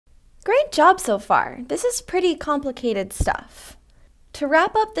Great job so far. This is pretty complicated stuff. To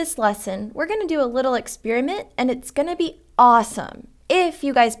wrap up this lesson, we're going to do a little experiment, and it's going to be awesome if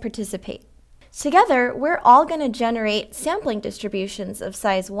you guys participate. Together, we're all going to generate sampling distributions of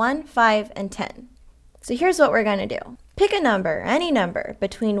size 1, 5, and 10. So here's what we're going to do. Pick a number, any number,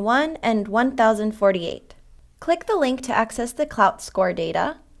 between 1 and 1048. Click the link to access the Clout Score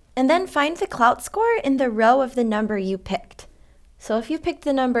data, and then find the Clout Score in the row of the number you picked. So if you picked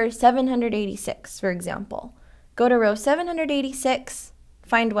the number 786, for example, go to row 786,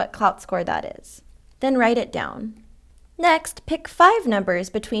 find what Clout Score that is. Then write it down. Next, pick 5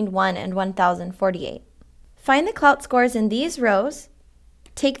 numbers between 1 and 1048. Find the Clout Scores in these rows,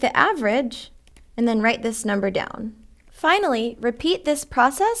 take the average, and then write this number down. Finally, repeat this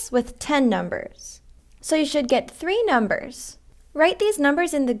process with 10 numbers. So you should get 3 numbers. Write these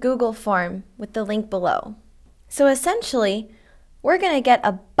numbers in the Google form with the link below. So essentially, we're going to get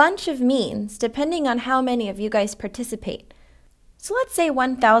a bunch of means depending on how many of you guys participate. So let's say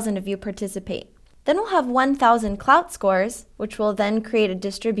 1,000 of you participate. Then we'll have 1,000 Clout Scores, which we'll then create a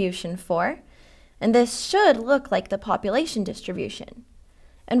distribution for. And this should look like the population distribution.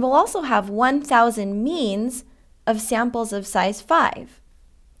 And we'll also have 1,000 means of samples of size 5.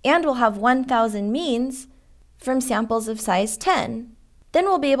 And we'll have 1,000 means from samples of size 10. Then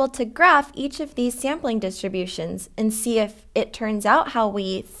we'll be able to graph each of these sampling distributions and see if it turns out how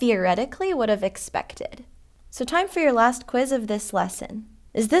we theoretically would have expected. So time for your last quiz of this lesson.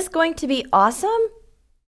 Is this going to be awesome